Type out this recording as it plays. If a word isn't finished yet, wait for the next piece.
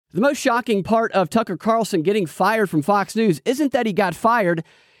The most shocking part of Tucker Carlson getting fired from Fox News isn't that he got fired,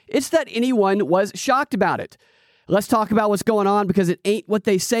 it's that anyone was shocked about it. Let's talk about what's going on because it ain't what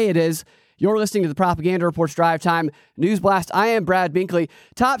they say it is. You're listening to the Propaganda Report's Drive Time News Blast. I am Brad Binkley.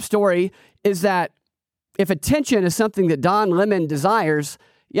 Top story is that if attention is something that Don Lemon desires,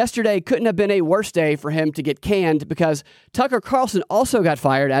 yesterday couldn't have been a worse day for him to get canned because Tucker Carlson also got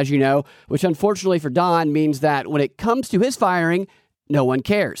fired, as you know, which unfortunately for Don means that when it comes to his firing, no one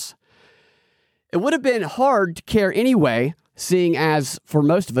cares. It would have been hard to care anyway, seeing as, for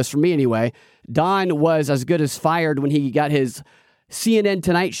most of us, for me anyway, Don was as good as fired when he got his CNN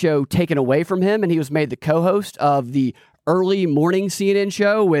Tonight show taken away from him, and he was made the co-host of the early morning CNN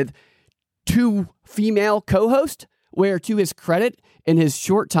show with two female co-hosts, where to his credit, in his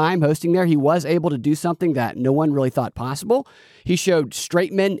short time hosting there, he was able to do something that no one really thought possible. He showed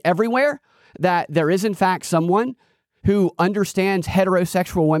straight men everywhere that there is, in fact, someone who understands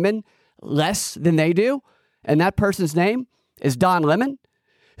heterosexual women less than they do, and that person's name is Don Lemon,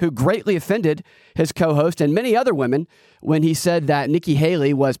 who greatly offended his co-host and many other women when he said that Nikki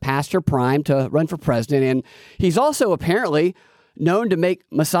Haley was past her prime to run for president. And he's also apparently known to make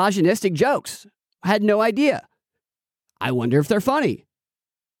misogynistic jokes. I had no idea. I wonder if they're funny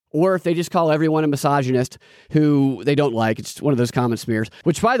or if they just call everyone a misogynist who they don't like. It's one of those common smears,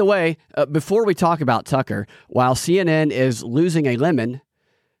 which, by the way, before we talk about Tucker, while CNN is losing a Lemon,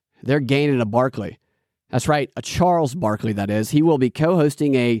 they're gaining a Barkley. That's right, a Charles Barkley, that is. He will be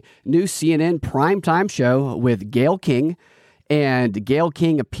co-hosting a new CNN primetime show with Gayle King, and Gayle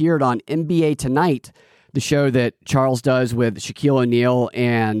King appeared on NBA Tonight, the show that Charles does with Shaquille O'Neal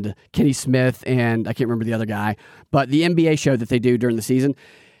and Kenny Smith, and I can't remember the other guy, but the NBA show that they do during the season.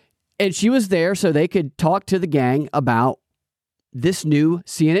 And she was there so they could talk to the gang about this new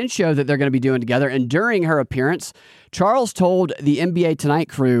CNN show that they're going to be doing together. And during her appearance, Charles told the NBA Tonight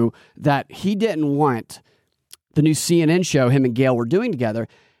crew that he didn't want the new CNN show him and Gayle were doing together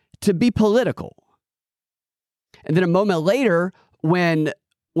to be political. And then a moment later, when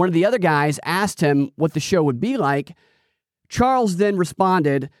one of the other guys asked him what the show would be like, Charles then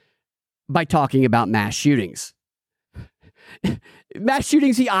responded by talking about mass shootings. Mass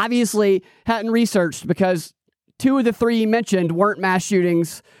shootings he obviously hadn't researched because two of the three he mentioned weren't mass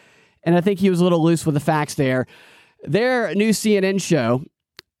shootings, and I think he was a little loose with the facts there. Their new CNN show,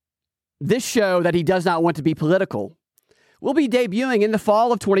 this show that he does not want to be political, will be debuting in the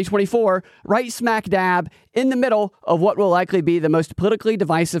fall of 2024, right smack dab in the middle of what will likely be the most politically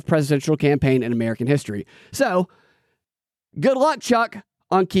divisive presidential campaign in American history. So, good luck, Chuck,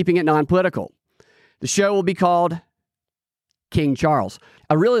 on keeping it non-political. The show will be called King Charles.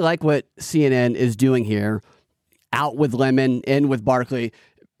 I really like what CNN is doing here, out with Lemon, in with Barkley,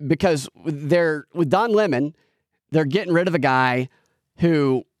 because with Don Lemon, they're getting rid of a guy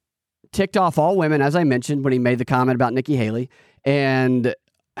who ticked off all women, as I mentioned, when he made the comment about Nikki Haley, and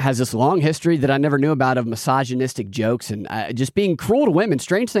has this long history that I never knew about of misogynistic jokes and just being cruel to women.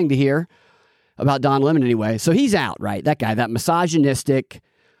 Strange thing to hear about Don Lemon anyway. So he's out, right? That guy, that misogynistic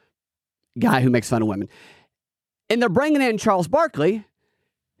guy who makes fun of women. And they're bringing in Charles Barkley,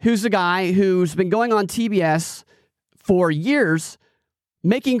 who's the guy who's been going on TBS for years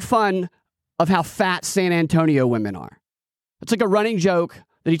making fun of how fat San Antonio women are. It's like a running joke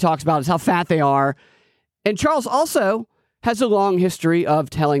that he talks about is how fat they are. And Charles also has a long history of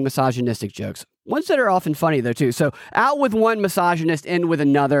telling misogynistic jokes. Ones that are often funny, though, too. So out with one misogynist, in with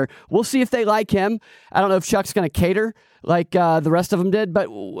another. We'll see if they like him. I don't know if Chuck's going to cater like the rest of them did, but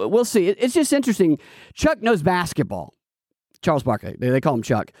we'll see. It's just interesting. Chuck knows basketball. Charles Barkley, they call him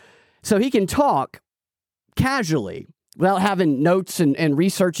Chuck. So he can talk casually without having notes and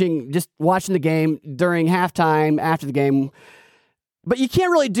researching, just watching the game during halftime, after the game. But you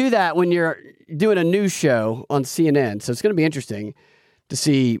can't really do that when you're doing a news show on CNN. So it's going to be interesting to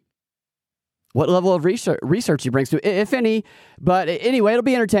see what level of research he brings to it, if any. But anyway, it'll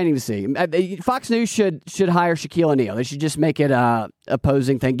be entertaining to see. Fox News should hire Shaquille O'Neal. They should just make it a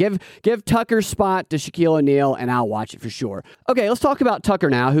opposing thing. Give Tucker's spot to Shaquille O'Neal, and I'll watch it for sure. Okay, let's talk about Tucker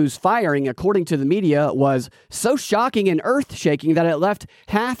now, whose firing, according to the media, was so shocking and earth-shaking that it left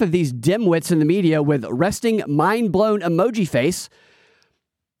half of these dimwits in the media with resting mind-blown emoji face,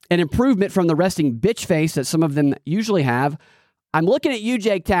 an improvement from the resting bitch face that some of them usually have. I'm looking at you,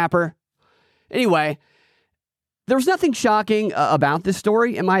 Jake Tapper. Anyway, there was nothing shocking about this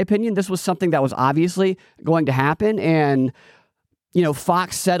story, in my opinion. This was something that was obviously going to happen. And, you know,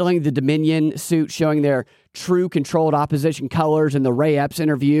 Fox settling the Dominion suit, showing their true controlled opposition colors, and the Ray Epps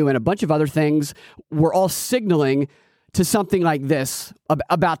interview and a bunch of other things were all signaling to something like this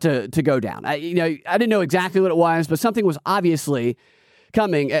about to go down. I didn't know exactly what it was, but something was obviously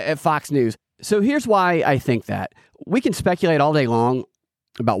coming at Fox News. So here's why I think that. We can speculate all day long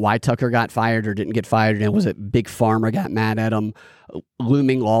about why Tucker got fired or didn't get fired, and was it Big Pharma got mad at him,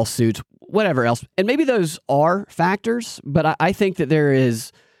 looming lawsuits, whatever else. And maybe those are factors, but I think that there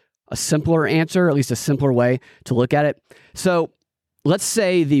is a simpler answer, at least a simpler way to look at it. So let's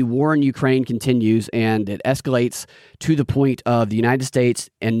say the war in Ukraine continues and it escalates to the point of the United States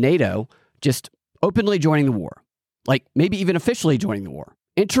and NATO just openly joining the war, like maybe even officially joining the war,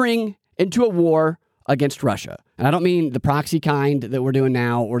 entering into a war against Russia. And I don't mean the proxy kind that we're doing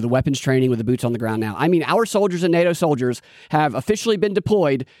now or the weapons training with the boots on the ground now. I mean our soldiers and NATO soldiers have officially been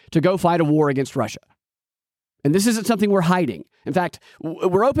deployed to go fight a war against Russia. And this isn't something we're hiding. In fact,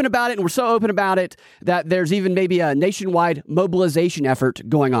 we're open about it, and we're so open about it that there's even maybe a nationwide mobilization effort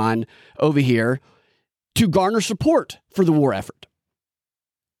going on over here to garner support for the war effort.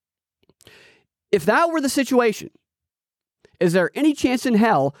 If that were the situation, is there any chance in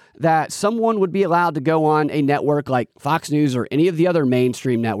hell that someone would be allowed to go on a network like Fox News or any of the other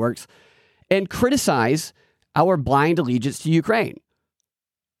mainstream networks and criticize our blind allegiance to Ukraine?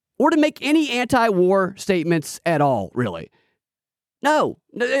 Or to make any anti-war statements at all, really? No,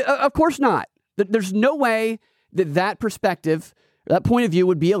 of course not. There's no way that perspective, that point of view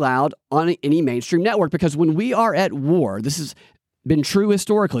would be allowed on any mainstream network, because when we are at war, this has been true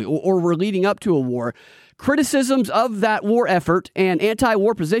historically, or we're leading up to a war, criticisms of that war effort and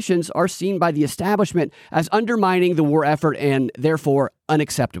anti-war positions are seen by the establishment as undermining the war effort and therefore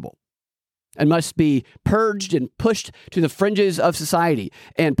unacceptable, and must be purged and pushed to the fringes of society.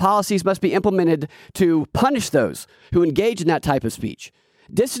 And policies must be implemented to punish those who engage in that type of speech.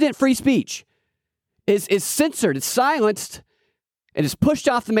 Dissident free speech is censored, it's silenced, and is pushed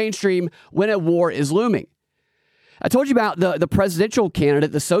off the mainstream when a war is looming. I told you about the presidential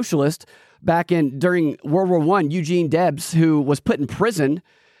candidate, the socialist, during World War I, Eugene Debs, who was put in prison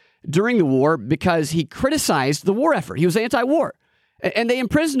during the war because he criticized the war effort. He was anti-war. And they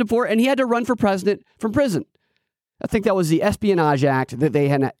imprisoned him for it, and he had to run for president from prison. I think that was the Espionage Act that they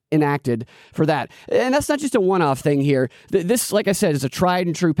had enacted for that. And that's not just a one-off thing here. This, like I said, is a tried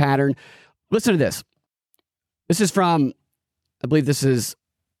and true pattern. Listen to this. This is from, I believe this is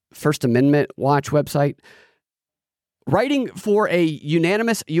First Amendment Watch website. Writing for a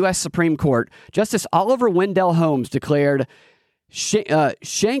unanimous U.S. Supreme Court, Justice Oliver Wendell Holmes declared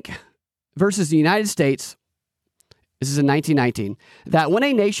Schenck versus the United States, this is in 1919, that when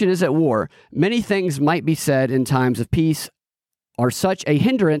a nation is at war, many things might be said in times of peace are such a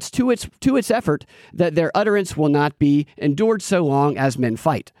hindrance to its effort that their utterance will not be endured so long as men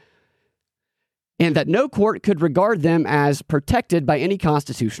fight, and that no court could regard them as protected by any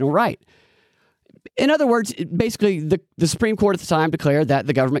constitutional right. In other words, basically, the Supreme Court at the time declared that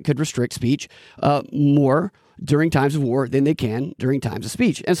the government could restrict speech more during times of war than they can during times of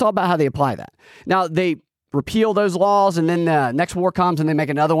speech. And it's all about how they apply that. Now, they repeal those laws, and then the next war comes and they make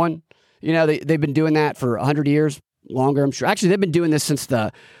another one. You know, they've been doing that for 100 years, longer, I'm sure. Actually, they've been doing this since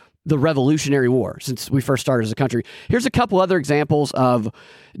the Revolutionary War, since we first started as a country. Here's a couple other examples of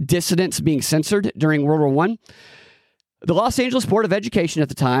dissidents being censored during World War I. The Los Angeles Board of Education at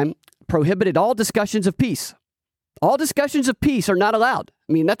the time prohibited all discussions of peace. All discussions of peace are not allowed.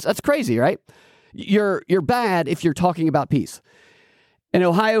 I mean, that's crazy, right? You're bad if you're talking about peace. An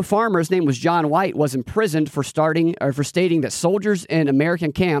Ohio farmer, his name was John White, was imprisoned for stating that soldiers in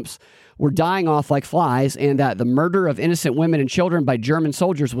American camps were dying off like flies, and that the murder of innocent women and children by German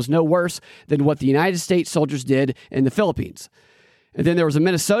soldiers was no worse than what the United States soldiers did in the Philippines. And then there was a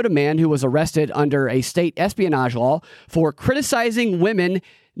Minnesota man who was arrested under a state espionage law for criticizing women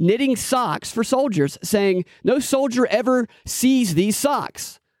knitting socks for soldiers, saying no soldier ever sees these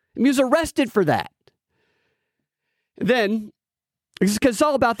socks. And he was arrested for that. Then, because it's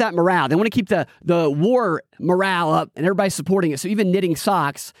all about that morale. They want to keep the war morale up and everybody's supporting it. So even knitting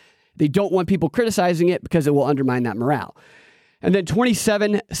socks, they don't want people criticizing it because it will undermine that morale. And then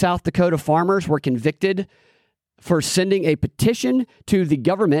 27 South Dakota farmers were convicted for sending a petition to the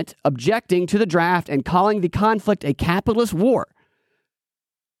government objecting to the draft and calling the conflict a capitalist war.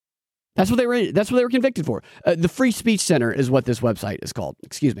 That's what they were convicted for. The Free Speech Center is what this website is called.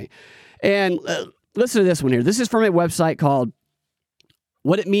 Excuse me. And listen to this one here. This is from a website called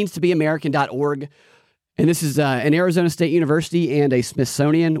whatitmeanstobeamerican.org. And this is an Arizona State University and a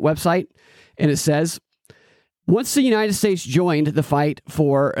Smithsonian website. And it says, once the United States joined the fight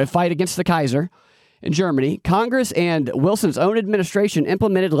against the Kaiser in Germany, Congress and Wilson's own administration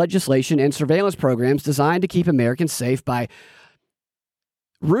implemented legislation and surveillance programs designed to keep Americans safe by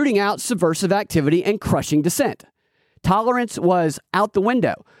rooting out subversive activity and crushing dissent. Tolerance was out the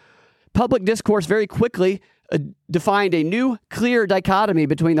window. Public discourse very quickly defined a new, clear dichotomy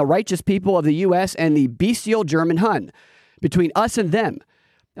between the righteous people of the U.S. and the bestial German Hun, between us and them.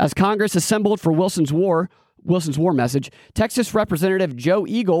 As Congress assembled for Wilson's war message, Texas Representative Joe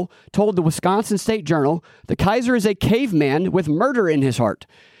Eagle told the Wisconsin State Journal, "The Kaiser is a caveman with murder in his heart.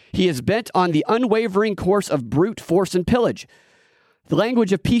 He is bent on the unwavering course of brute force and pillage." The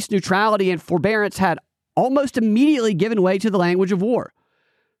language of peace, neutrality, and forbearance had almost immediately given way to the language of war.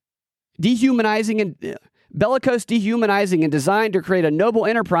 Bellicose, dehumanizing, and designed to create a noble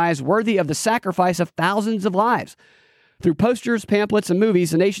enterprise worthy of the sacrifice of thousands of lives. Through posters, pamphlets, and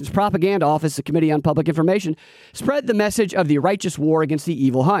movies, the nation's propaganda office, the Committee on Public Information, spread the message of the righteous war against the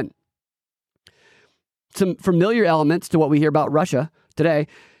evil Hun. Some familiar elements to what we hear about Russia today.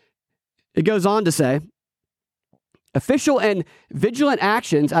 It goes on to say, official and vigilant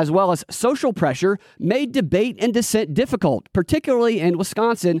actions, as well as social pressure, made debate and dissent difficult, particularly in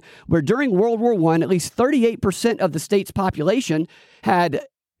Wisconsin, where during World War I, at least 38% of the state's population had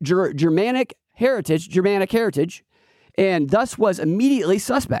Germanic heritage, and thus was immediately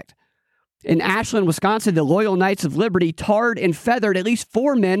suspect. In Ashland, Wisconsin, the Loyal Knights of Liberty tarred and feathered at least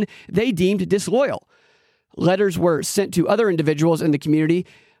 4 men they deemed disloyal. Letters were sent to other individuals in the community.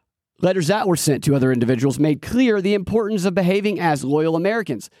 Letters that were sent to other individuals made clear the importance of behaving as loyal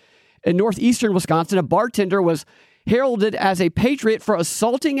Americans. In northeastern Wisconsin, a bartender was heralded as a patriot for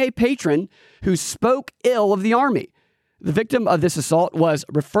assaulting a patron who spoke ill of the Army. The victim of this assault was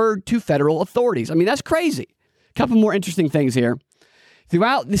referred to federal authorities. I mean, that's crazy. A couple more interesting things here.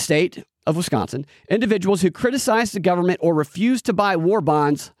 Throughout the state of Wisconsin, individuals who criticized the government or refused to buy war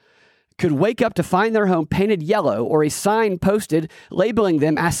bonds could wake up to find their home painted yellow or a sign posted labeling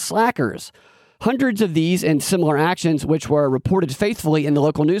them as slackers. Hundreds of these and similar actions, which were reported faithfully in the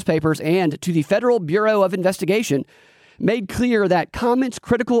local newspapers and to the Federal Bureau of Investigation, made clear that comments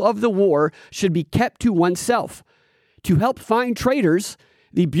critical of the war should be kept to oneself. To help find traitors,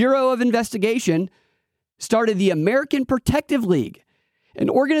 the Bureau of Investigation started the American Protective League, an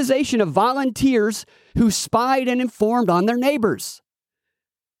organization of volunteers who spied and informed on their neighbors.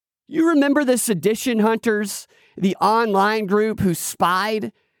 You remember the sedition hunters, the online group who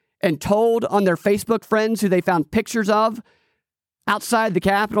spied and told on their Facebook friends who they found pictures of outside the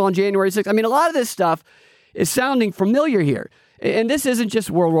Capitol on January 6th? I mean, a lot of this stuff is sounding familiar here. And this isn't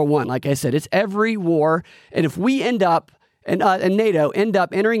just World War I. Like I said, it's every war. And if we end up, and NATO end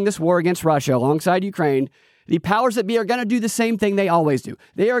up entering this war against Russia alongside Ukraine, the powers that be are going to do the same thing they always do.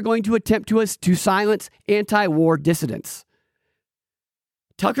 They are going to attempt to silence anti-war dissidents.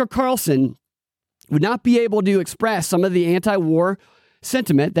 Tucker Carlson would not be able to express some of the anti-war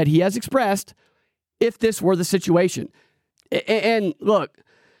sentiment that he has expressed if this were the situation. And look,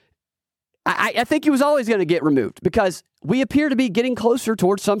 I think he was always going to get removed because we appear to be getting closer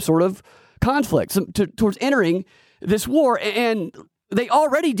towards some sort of conflict, towards entering this war. And they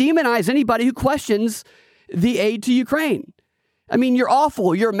already demonize anybody who questions the aid to Ukraine. I mean, you're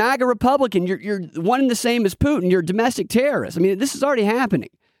awful. You're a MAGA Republican. You're one and the same as Putin. You're a domestic terrorist. I mean, this is already happening.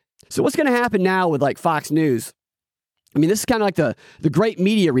 So what's going to happen now with like Fox News? I mean, this is kind of like the great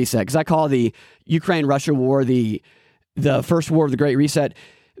media reset, because I call the Ukraine-Russia war the first war of the Great Reset.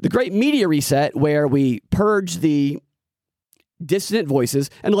 The great media reset, where we purge the dissident voices.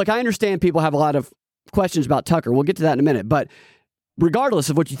 And look, I understand people have a lot of questions about Tucker. We'll get to that in a minute. But regardless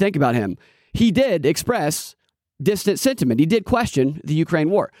of what you think about him, he did express dissident sentiment. He did question the Ukraine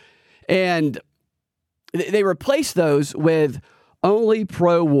war. And they replaced those with only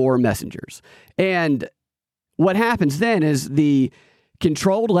pro-war messengers. And what happens then is the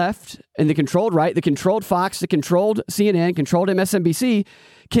controlled left and the controlled right, the controlled Fox, the controlled CNN, controlled MSNBC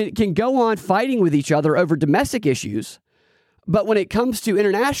can go on fighting with each other over domestic issues. But when it comes to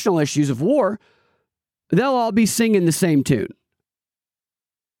international issues of war, they'll all be singing the same tune.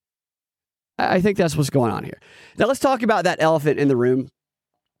 I think that's what's going on here. Now, let's talk about that elephant in the room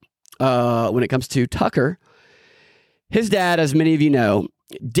when it comes to Tucker. His dad, as many of you know,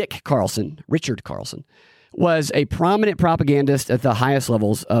 Richard Carlson, was a prominent propagandist at the highest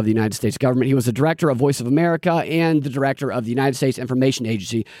levels of the United States government. He was the director of Voice of America and the director of the United States Information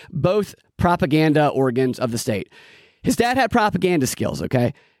Agency, both propaganda organs of the state. His dad had propaganda skills,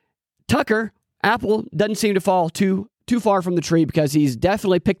 okay? Tucker, Apple, doesn't seem to fall too far from the tree because he's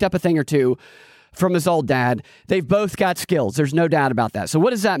definitely picked up a thing or two from his old dad. They've both got skills. There's no doubt about that. So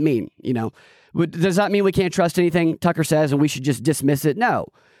what does that mean? You know, does that mean we can't trust anything Tucker says and we should just dismiss it? No.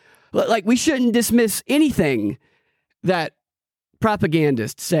 Like, we shouldn't dismiss anything that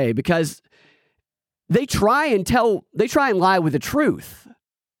propagandists say because they try and lie with the truth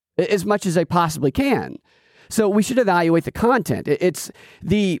as much as they possibly can. So we should evaluate the content. It's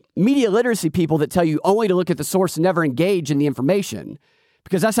the media literacy people that tell you only to look at the source and never engage in the information,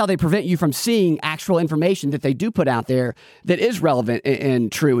 because that's how they prevent you from seeing actual information that they do put out there that is relevant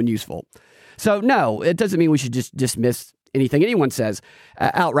and true and useful. So no, it doesn't mean we should just dismiss anything anyone says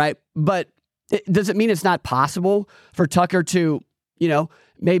outright, but does it mean it's not possible for Tucker to,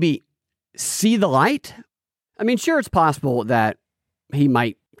 maybe see the light? I mean, sure, it's possible that he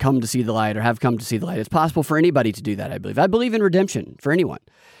might come to see the light or have come to see the light. It's possible for anybody to do that, I believe. I believe in redemption for anyone.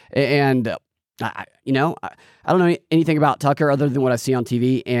 And, I don't know anything about Tucker other than what I see on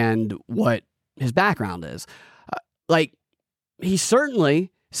TV and what his background is. He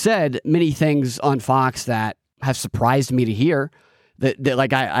certainly said many things on Fox that have surprised me to hear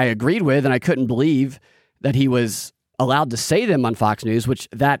that I agreed with, and I couldn't believe that he was allowed to say them on Fox News, which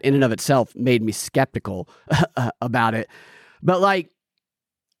that in and of itself made me skeptical about it. But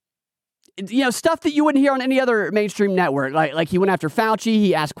stuff that you wouldn't hear on any other mainstream network. Like he went after Fauci.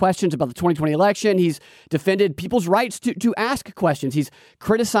 He asked questions about the 2020 election. He's defended people's rights to ask questions. He's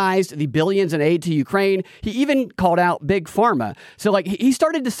criticized the billions in aid to Ukraine. He even called out Big Pharma. So he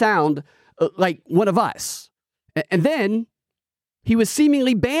started to sound like one of us. And then he was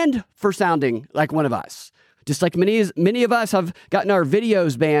seemingly banned for sounding like one of us. Just like many of us have gotten our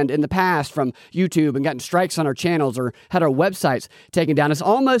videos banned in the past from YouTube and gotten strikes on our channels or had our websites taken down. It's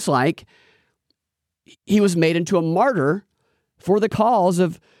almost like he was made into a martyr for the cause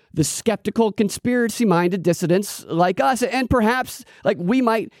of the skeptical, conspiracy-minded dissidents like us. And perhaps we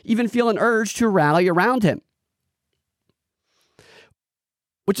might even feel an urge to rally around him.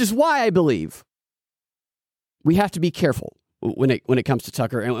 Which is why I believe we have to be careful when it comes to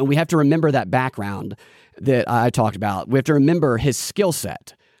Tucker, and we have to remember that background that I talked about. We have to remember his skill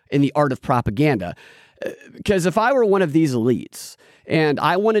set in the art of propaganda. Because if I were one of these elites and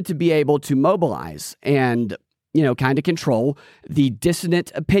I wanted to be able to mobilize and, kind of control the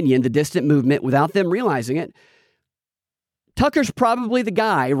dissident opinion, the dissident movement without them realizing it, Tucker's probably the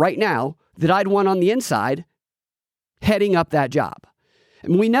guy right now that I'd want on the inside heading up that job.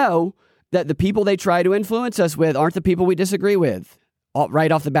 And we know that the people they try to influence us with aren't the people we disagree with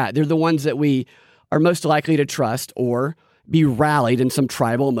right off the bat. They're the ones that we are most likely to trust or be rallied in some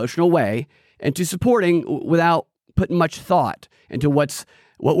tribal, emotional way into supporting without putting much thought into what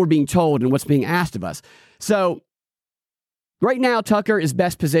we're being told and what's being asked of us. So right now, Tucker is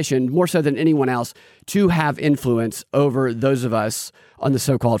best positioned, more so than anyone else, to have influence over those of us on the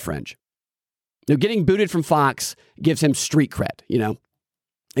so-called fringe. Getting booted from Fox gives him street cred,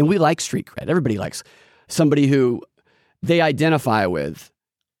 And we like street cred. Everybody likes somebody who they identify with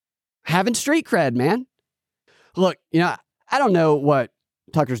having street cred, man. Look, I don't know what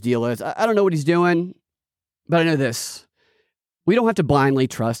Tucker's deal is. I don't know what he's doing, but I know this. We don't have to blindly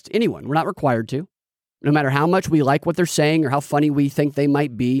trust anyone. We're not required to. No matter how much we like what they're saying or how funny we think they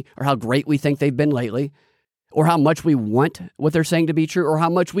might be or how great we think they've been lately or how much we want what they're saying to be true or how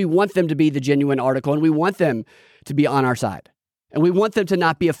much we want them to be the genuine article and we want them to be on our side. And we want them to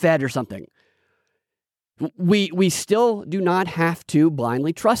not be a Fed or something. We still do not have to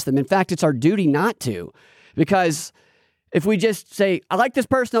blindly trust them. In fact, it's our duty not to. Because if we just say, I like this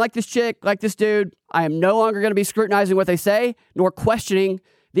person, I like this chick, I like this dude, I am no longer going to be scrutinizing what they say, nor questioning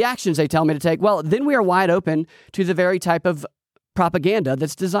the actions they tell me to take, well, then we are wide open to the very type of propaganda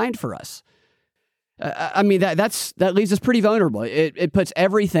that's designed for us. That leaves us pretty vulnerable. It puts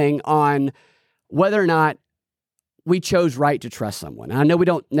everything on whether or not we chose right to trust someone. And I know we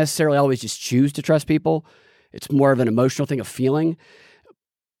don't necessarily always just choose to trust people. It's more of an emotional thing, a feeling.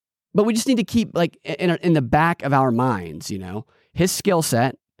 But we just need to keep in the back of our minds, his skill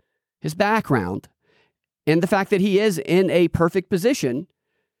set, his background, and the fact that he is in a perfect position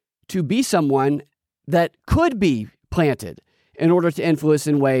to be someone that could be planted in order to influence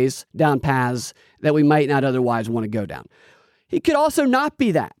in ways down paths that we might not otherwise want to go down. He could also not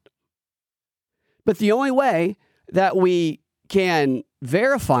be that. But the only way that we can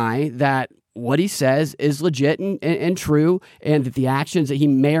verify that what he says is legit and true, and that the actions that he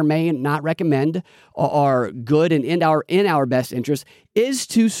may or may not recommend are good and in our best interest, is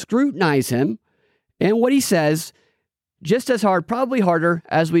to scrutinize him and what he says just as hard, probably harder,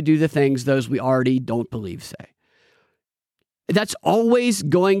 as we do the things those we already don't believe say. That's always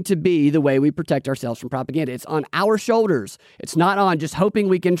going to be the way we protect ourselves from propaganda. It's on our shoulders. It's not on just hoping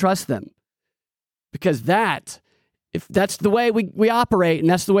we can trust them. Because if that's the way we operate, and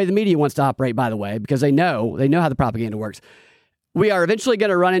that's the way the media wants to operate, by the way, because they know how the propaganda works, we are eventually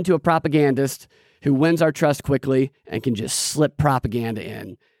going to run into a propagandist who wins our trust quickly and can just slip propaganda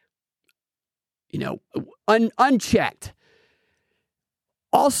in, unchecked.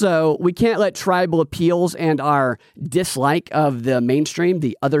 Also, we can't let tribal appeals and our dislike of the mainstream,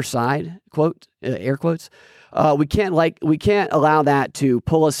 the other side, quote, air quotes, we can't allow that to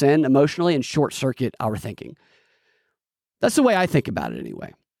pull us in emotionally and short circuit our thinking. That's the way I think about it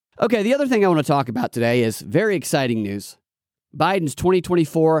anyway. Okay, the other thing I want to talk about today is very exciting news. Biden's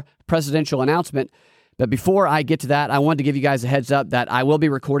 2024 presidential announcement. But before I get to that, I wanted to give you guys a heads up that I will be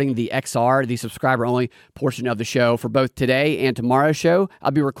recording the XR, the subscriber-only portion of the show for both today and tomorrow's show.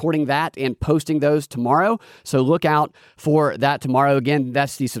 I'll be recording that and posting those tomorrow, so look out for that tomorrow. Again,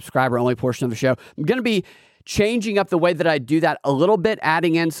 that's the subscriber-only portion of the show. I'm going to be changing up the way that I do that a little bit,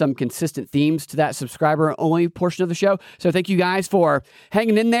 adding in some consistent themes to that subscriber-only portion of the show. So thank you guys for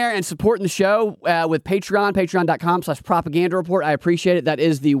hanging in there and supporting the show with Patreon, patreon.com/propaganda report. I appreciate it. That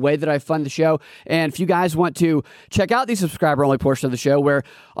is the way that I fund the show. And if you guys want to check out the subscriber-only portion of the show, where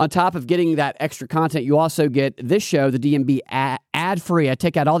on top of getting that extra content, you also get this show, the DNB ad-free. I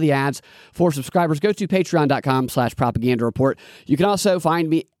take out all the ads for subscribers. Go to patreon.com/propaganda report. You can also find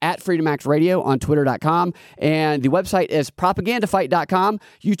me at Freedom Act Radio on twitter.com. And the website is propagandafight.com,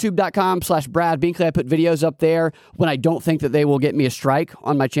 youtube.com/Brad Binkley. I put videos up there when I don't think that they will get me a strike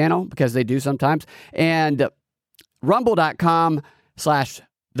on my channel, because they do sometimes. And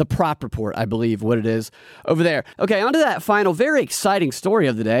rumble.com/The Prop Report, I believe what it is over there. Okay, on to that final, very exciting story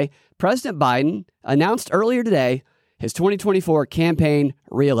of the day. President Biden announced earlier today his 2024 campaign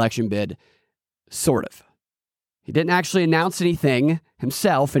re-election bid, sort of. He didn't actually announce anything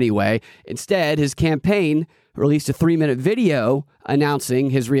himself anyway. Instead, his campaign released a 3-minute video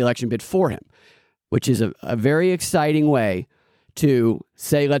announcing his re-election bid for him, which is a very exciting way to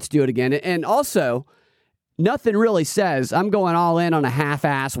say, let's do it again. And also, nothing really says I'm going all in on a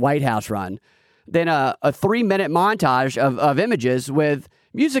half-ass White House run than a 3-minute montage of images with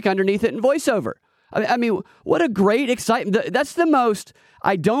music underneath it and voiceover. I mean, what a great excitement. That's the most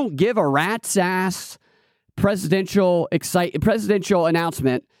I don't give a rat's ass presidential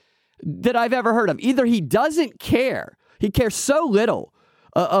announcement that I've ever heard of. Either he doesn't care, he cares so little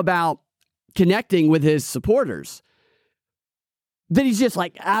about connecting with his supporters that he's just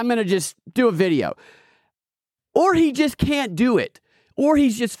like, I'm going to just do a video. Or he just can't do it. Or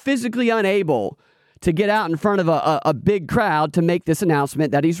he's just physically unable to get out in front of a big crowd to make this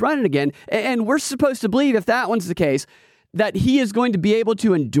announcement that he's running again. And we're supposed to believe, if that one's the case, that he is going to be able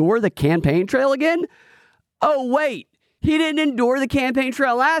to endure the campaign trail again. Oh, wait, he didn't endure the campaign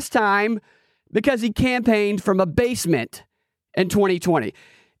trail last time because he campaigned from a basement in 2020.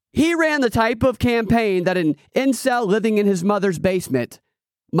 He ran the type of campaign that an incel living in his mother's basement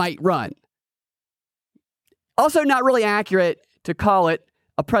might run. Also, not really accurate to call it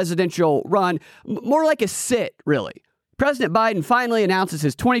a presidential run, more like a sit, really. President Biden finally announces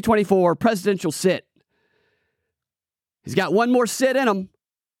his 2024 presidential sit. He's got one more sit in him.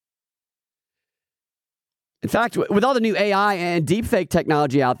 In fact, with all the new AI and deepfake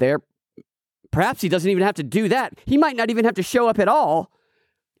technology out there, perhaps he doesn't even have to do that. He might not even have to show up at all.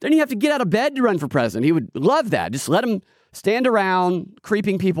 Doesn't he have to get out of bed to run for president? He would love that. Just let him stand around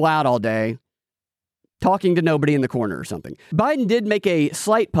creeping people out all day, talking to nobody in the corner or something. Biden did make a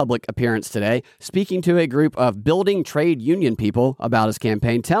slight public appearance today, speaking to a group of building trade union people about his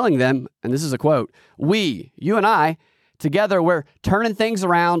campaign, telling them, and this is a quote, "We, you and I, together, we're turning things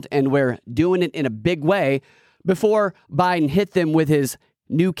around and we're doing it in a big way," before Biden hit them with his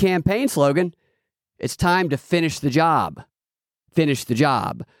new campaign slogan, "It's time to finish the job." Finish the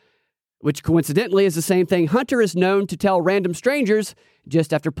job. Which coincidentally is the same thing Hunter is known to tell random strangers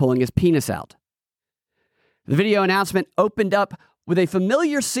just after pulling his penis out. The video announcement opened up with a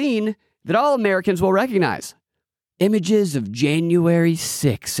familiar scene that all Americans will recognize. Images of January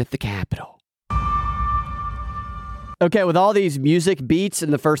 6th at the Capitol. Okay, with all these music beats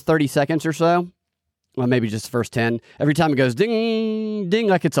in the first 30 seconds or so, well, maybe just the first 10, every time it goes ding, ding,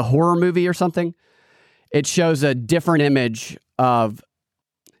 like it's a horror movie or something, it shows a different image of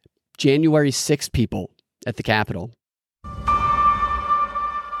January 6th people at the Capitol.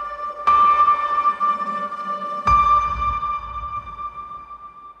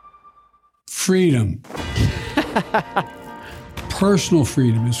 Freedom. Personal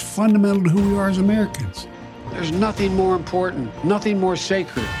freedom is fundamental to who we are as Americans. There's nothing more important, nothing more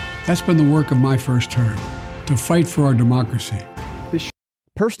sacred. That's been the work of my first term, to fight for our democracy.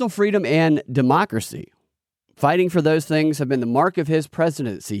 Personal freedom and democracy. Fighting for those things have been the mark of his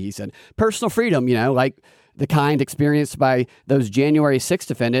presidency, he said. Personal freedom, like the kind experienced by those January 6th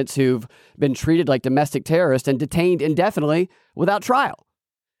defendants who've been treated like domestic terrorists and detained indefinitely without trial.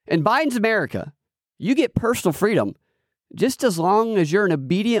 In Biden's America, you get personal freedom just as long as you're an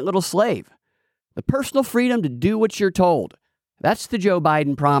obedient little slave. The personal freedom to do what you're told. That's the Joe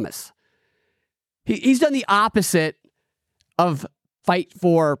Biden promise. He's done the opposite of fight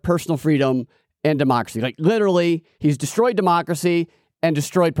for personal freedom and democracy. Like literally, he's destroyed democracy and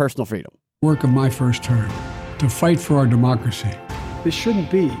destroyed personal freedom. Work of my first term, to fight for our democracy, This shouldn't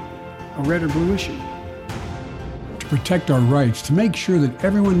be a red or blue issue. to protect our rights, to make sure that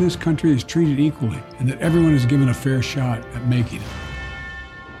everyone in this country is treated equally and that everyone is given a fair shot at making it.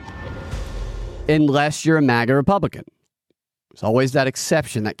 Unless you're a MAGA Republican. There's always that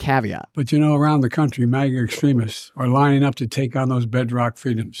exception, that caveat. But around the country, MAGA extremists are lining up to take on those bedrock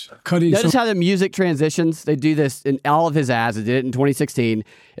freedoms. Notice how the music transitions? They do this in all of his ads. They did it in 2016.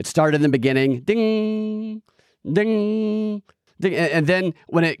 It started in the beginning. Ding, ding, ding. And then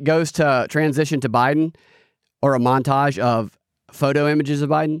when it goes to transition to Biden, or a montage of photo images of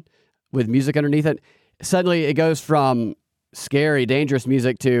Biden with music underneath it, suddenly it goes from scary, dangerous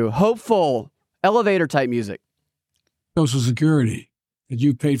music to hopeful, elevator type music. Social Security that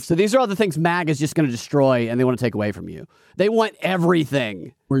you paid So these are all the things MAGA is just going to destroy and they want to take away from you. They want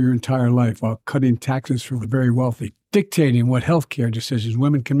everything. for your entire life while cutting taxes for the very wealthy, dictating what health care decisions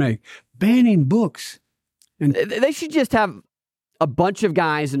women can make, banning books. And They should just have a bunch of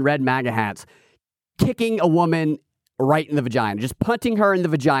guys in red MAGA hats kicking a woman right in the vagina, just punting her in the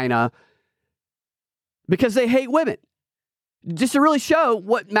vagina because they hate women. Just to really show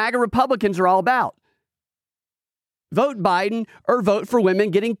what MAGA Republicans are all about. Vote Biden or vote for women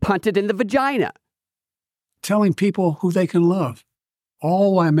getting punted in the vagina. telling people who they can love,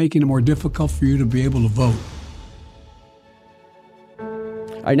 all while making it more difficult for you to be able to vote.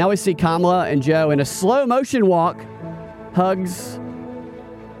 All right, now we see Kamala and Joe in a slow motion walk. Hugs.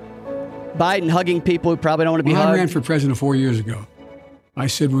 Biden hugging people who probably don't want to be When I ran hugged. for president 4 years ago, I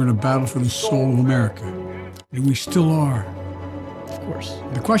said we're in a battle for the soul of America, and we still are. Of course.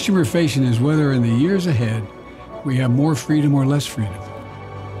 The question we're facing is whether in the years ahead we have more freedom or less freedom,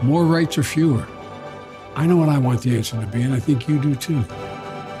 more rights or fewer. I know what I want the answer to be, and I think you do too.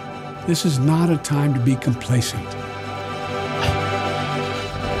 This is not a time to be complacent.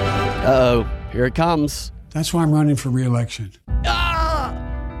 Uh-oh, here it comes. That's why I'm running for re-election,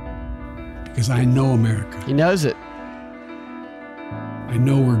 because I know America. He knows it. I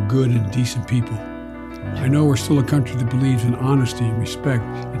know we're good and decent people. I know we're still a country that believes in honesty and respect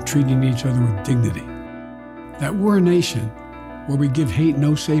and treating each other with dignity. That we're a nation where we give hate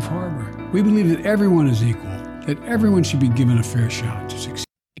no safe harbor. We believe that everyone is equal, that everyone should be given a fair shot to succeed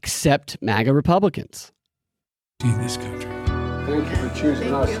Except MAGA Republicans. in this country. Thank you for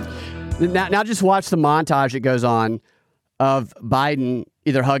choosing us. Now just watch the montage that goes on of Biden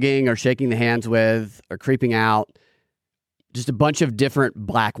either hugging or shaking the hands with or creeping out. Just a bunch of different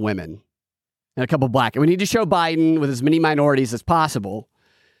black women and a couple black. And we need to show Biden with as many minorities as possible.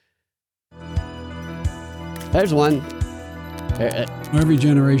 There's one. Every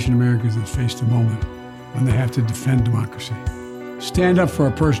generation of Americans has faced a moment when they have to defend democracy. Stand up for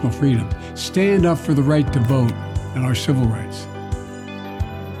our personal freedom. Stand up for the right to vote and our civil rights.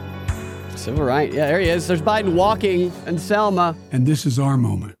 Civil right. Yeah, there he is. There's Biden walking in Selma. And this is our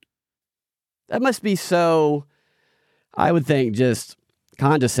moment. That must be so, I would think, just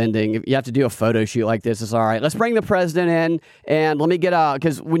condescending. If you have to do a photo shoot like this, it's all right. Let's bring the president in and let me get out.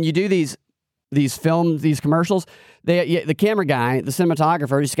 Because when you do these films, these commercials, the camera guy, the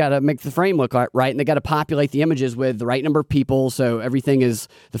cinematographer, just got to make the frame look right, and they got to populate the images with the right number of people, so everything is,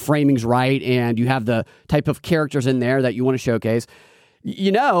 the framing's right, and you have the type of characters in there that you want to showcase.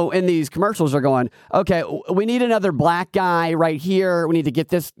 In these commercials are going, okay, we need another black guy right here. We need to get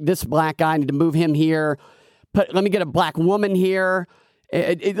this black guy. I need to move him here. Let me get a black woman here.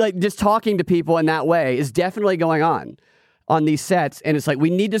 Like just talking to people in that way is definitely going on these sets. And it's like, we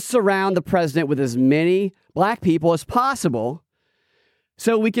need to surround the president with as many black people as possible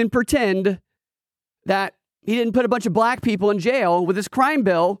so we can pretend that he didn't put a bunch of black people in jail with his crime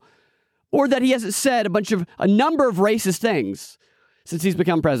bill, or that he hasn't said a number of racist things since he's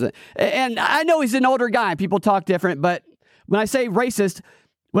become president. And I know he's an older guy. People talk different. But when I say racist,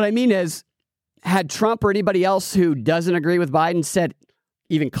 what I mean is, had Trump or anybody else who doesn't agree with Biden said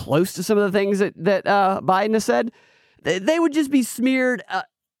even close to some of the things that Biden has said, they would just be smeared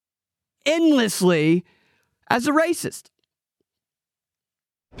endlessly as a racist.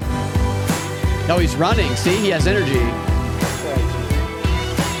 Oh, he's running. See, he has energy.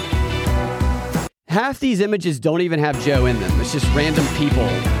 Half these images don't even have Joe in them. It's just random people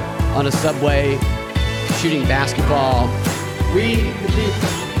on a subway shooting basketball. We, the people,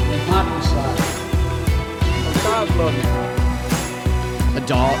 democracy.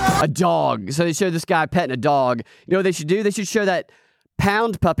 A dog. So they show this guy petting a dog. You know what they should do? They should show that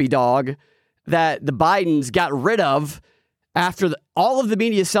pound puppy dog that the Bidens got rid of after all of the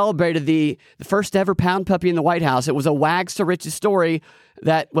media celebrated the first ever pound puppy in the White House. It was a wags to riches story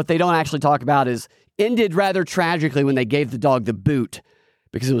that what they don't actually talk about is ended rather tragically when they gave the dog the boot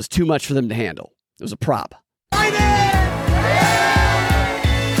because it was too much for them to handle. It was a prop.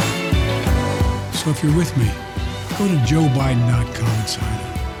 So if you're with me, go to joebiden.com and sign up.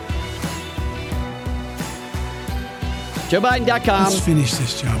 JoeBiden.com. Let's finish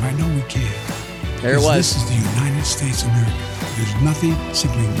this job. I know we can. There it was. This is the United States of America. There's nothing,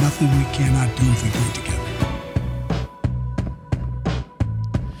 simply nothing we cannot do if we do it together.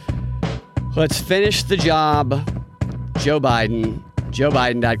 Let's finish the job. Joe Biden.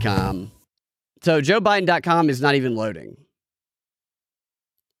 JoeBiden.com. So JoeBiden.com is not even loading.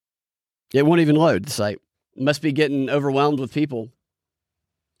 It won't even load the site. It must be getting overwhelmed with people.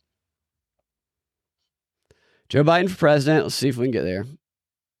 Joe Biden for president. Let's see if we can get there.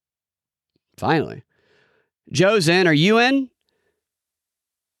 Finally. Joe's in. Are you in?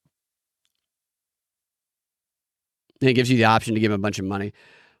 And it gives you the option to give him a bunch of money.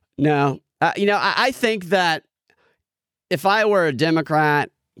 No. I think that if I were a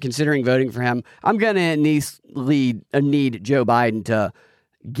Democrat considering voting for him, I'm going to need Joe Biden to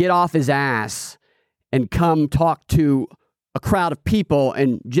get off his ass and come talk to a crowd of people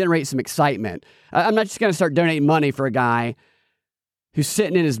and generate some excitement. I'm not just going to start donating money for a guy who's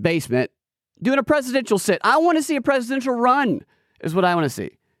sitting in his basement doing a presidential sit. I want to see a presidential run is what I want to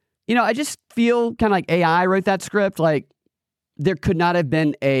see. I just feel kind of like AI wrote that script. Like there could not have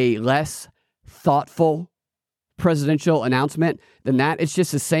been a less thoughtful presidential announcement than that. It's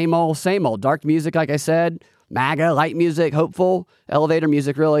just the same old. Dark music, like I said, MAGA, light music, hopeful, elevator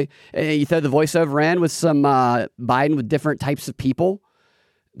music, really. And you throw the voiceover in with some Biden with different types of people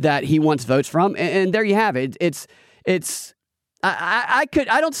that he wants votes from. And there you have it. I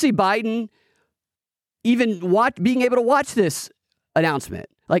don't see Biden even being able to watch this announcement.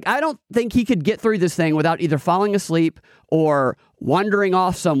 Like, I don't think he could get through this thing without either falling asleep or wandering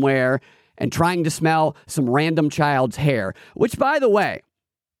off somewhere and trying to smell some random child's hair, which, by the way,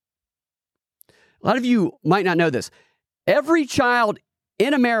 a lot of you might not know this. Every child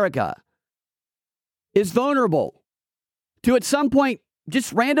in America is vulnerable to at some point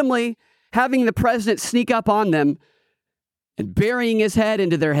just randomly having the president sneak up on them and burying his head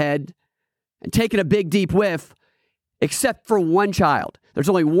into their head and taking a big, deep whiff, except for one child. There's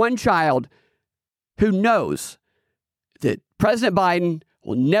only one child who knows that President Biden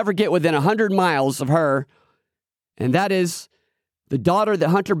will never get within 100 miles of her, and that is the daughter that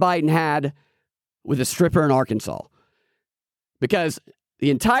Hunter Biden had with a stripper in Arkansas. Because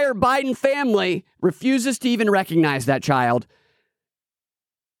the entire Biden family refuses to even recognize that child.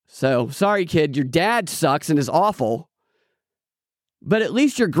 So, sorry, kid, your dad sucks and is awful, but at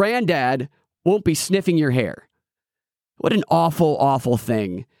least your granddad won't be sniffing your hair. What an awful, awful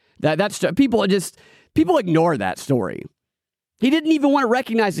thing. That's people ignore that story. He didn't even want to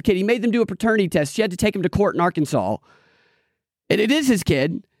recognize the kid. He made them do a paternity test. She had to take him to court in Arkansas. And it is his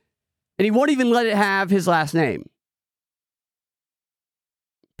kid. And he won't even let it have his last name.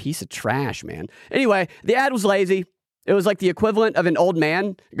 Piece of trash, man. Anyway, the ad was lazy. It was like the equivalent of an old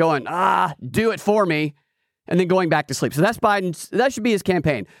man going, do it for me, and then going back to sleep. So that's Biden's, that should be his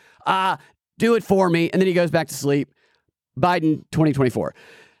campaign. Do it for me, and then he goes back to sleep. Biden 2024.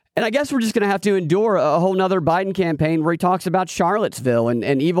 And I guess we're just going to have to endure a whole nother Biden campaign where he talks about Charlottesville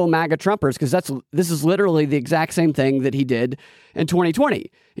and evil MAGA Trumpers, because this is literally the exact same thing that he did in 2020.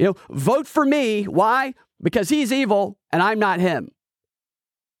 Vote for me. Why? Because he's evil and I'm not him.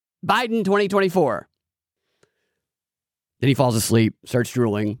 Biden 2024. Then he falls asleep, starts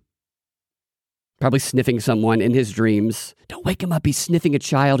drooling, probably sniffing someone in his dreams. Don't wake him up. He's sniffing a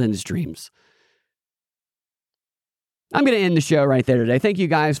child in his dreams. I'm going to end the show right there today. Thank you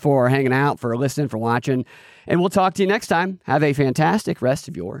guys for hanging out, for listening, for watching, and we'll talk to you next time. Have a fantastic rest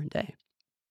of your day.